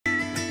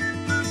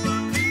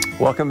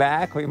Welcome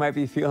back. We might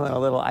be feeling a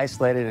little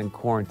isolated in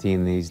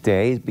quarantine these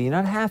days, but you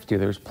don't have to.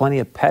 There's plenty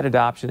of pet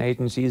adoption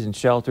agencies and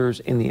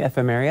shelters in the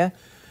FM area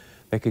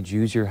that could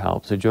use your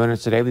help. So joining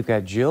us today, we've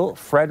got Jill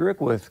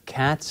Frederick with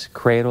Cat's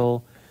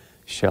Cradle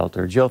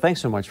Shelter. Jill, thanks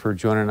so much for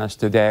joining us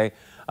today.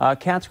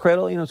 Cat's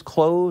Cradle, it's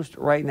closed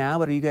right now,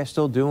 but are you guys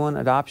still doing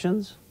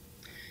adoptions?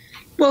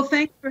 Well,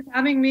 thanks for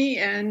having me,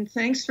 and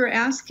thanks for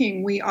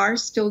asking. We are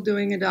still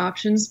doing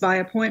adoptions by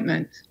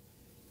appointment.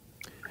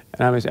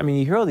 And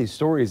you hear all these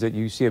stories that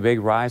you see a big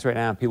rise right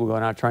now, people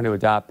going out trying to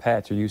adopt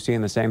pets. Are you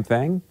seeing the same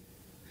thing?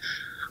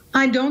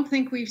 I don't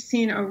think we've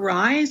seen a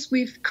rise.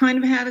 We've kind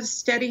of had a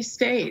steady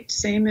state,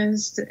 same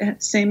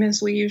as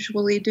we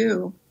usually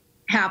do,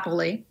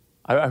 happily.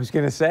 I was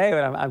going to say,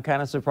 but I'm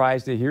kind of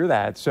surprised to hear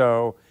that.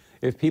 So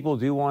if people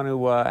do want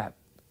to,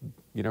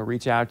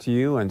 reach out to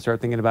you and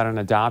start thinking about an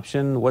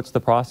adoption, what's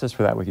the process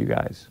for that with you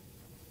guys?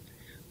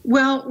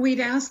 Well,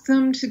 we'd ask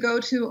them to go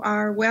to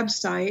our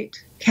website,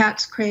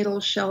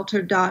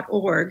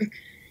 catscradleshelter.org,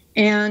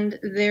 and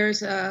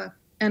there's an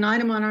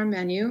item on our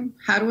menu,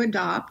 how to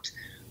adopt.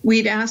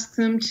 We'd ask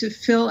them to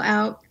fill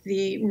out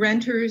the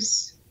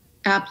renter's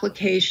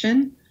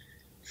application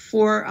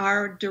for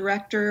our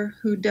director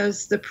who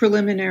does the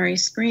preliminary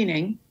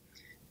screening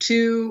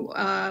to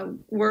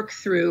work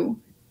through.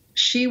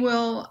 She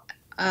will,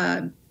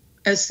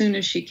 as soon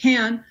as she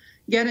can,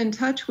 get in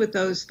touch with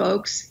those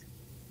folks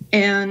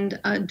and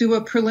do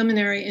a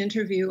preliminary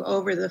interview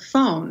over the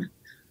phone.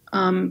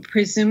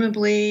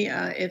 Presumably,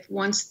 if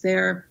once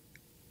they're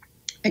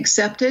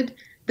accepted,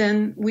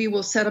 then we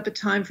will set up a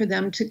time for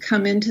them to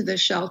come into the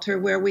shelter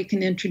where we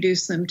can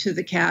introduce them to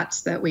the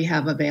cats that we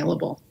have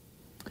available.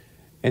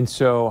 And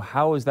so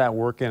how is that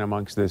working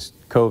amongst this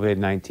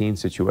COVID-19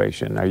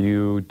 situation? Are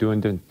you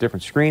doing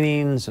different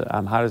screenings?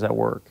 How does that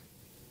work?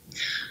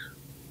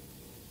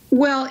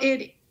 Well,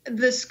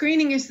 the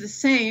screening is the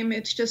same.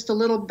 It's just a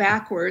little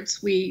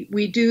backwards.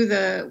 We do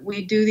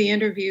the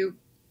interview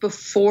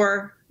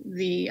before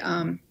the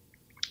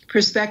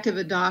prospective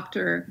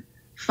adopter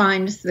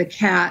finds the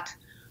cat.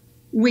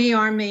 We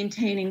are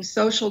maintaining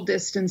social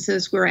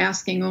distances. We're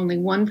asking only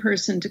one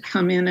person to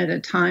come in at a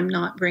time,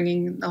 not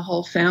bringing the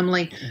whole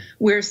family.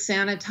 We're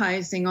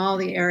sanitizing all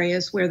the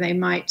areas where they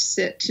might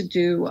sit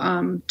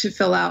to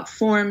fill out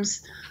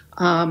forms.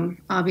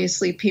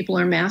 Obviously, people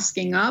are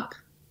masking up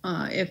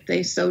if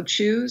they so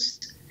choose.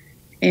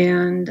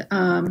 And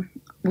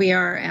we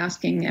are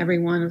asking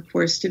everyone, of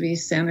course, to be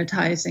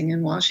sanitizing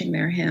and washing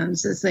their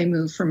hands as they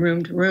move from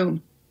room to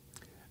room.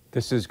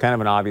 This is kind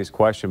of an obvious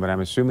question, but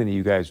I'm assuming that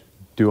you guys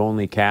do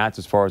only cats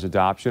as far as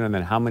adoption, and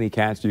then how many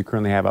cats do you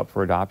currently have up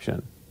for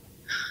adoption?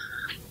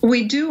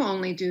 We do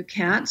only do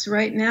cats.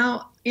 Right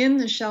now, in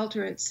the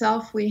shelter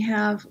itself,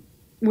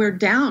 we're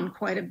down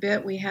quite a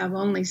bit. We have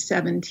only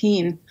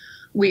 17.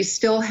 We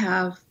still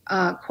have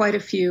quite a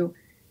few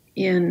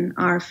in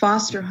our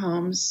foster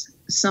homes.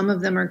 Some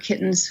of them are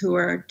kittens who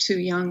are too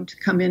young to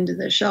come into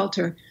the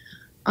shelter.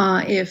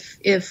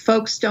 If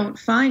folks don't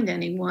find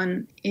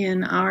anyone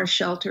in our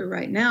shelter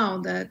right now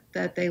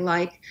that they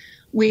like,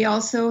 we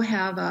also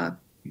have a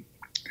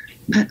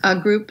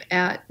group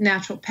at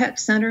Natural Pet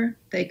Center.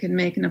 They can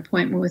make an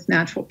appointment with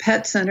Natural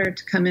Pet Center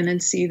to come in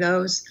and see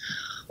those.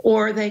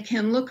 Or they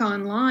can look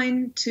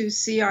online to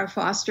see our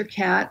foster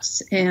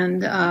cats,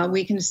 and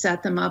we can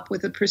set them up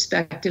with a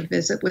prospective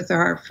visit with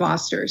our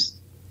fosters.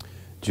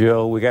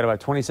 Jill, we got about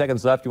 20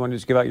 seconds left. You want to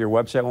just give out your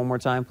website one more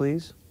time,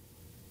 please?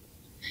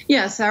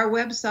 Yes, our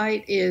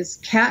website is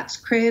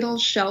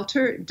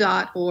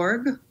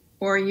catscradleshelter.org,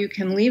 or you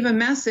can leave a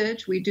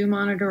message. We do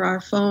monitor our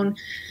phone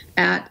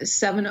at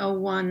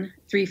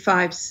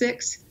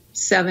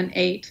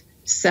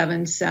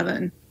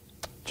 701-356-7877.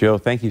 Jill,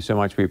 thank you so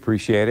much. We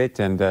appreciate it,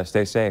 and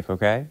stay safe,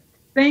 okay?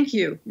 Thank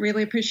you.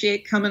 Really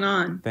appreciate coming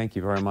on. Thank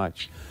you very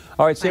much.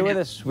 All right, stay with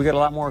us. We got a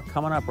lot more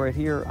coming up right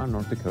here on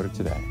North Dakota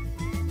Today.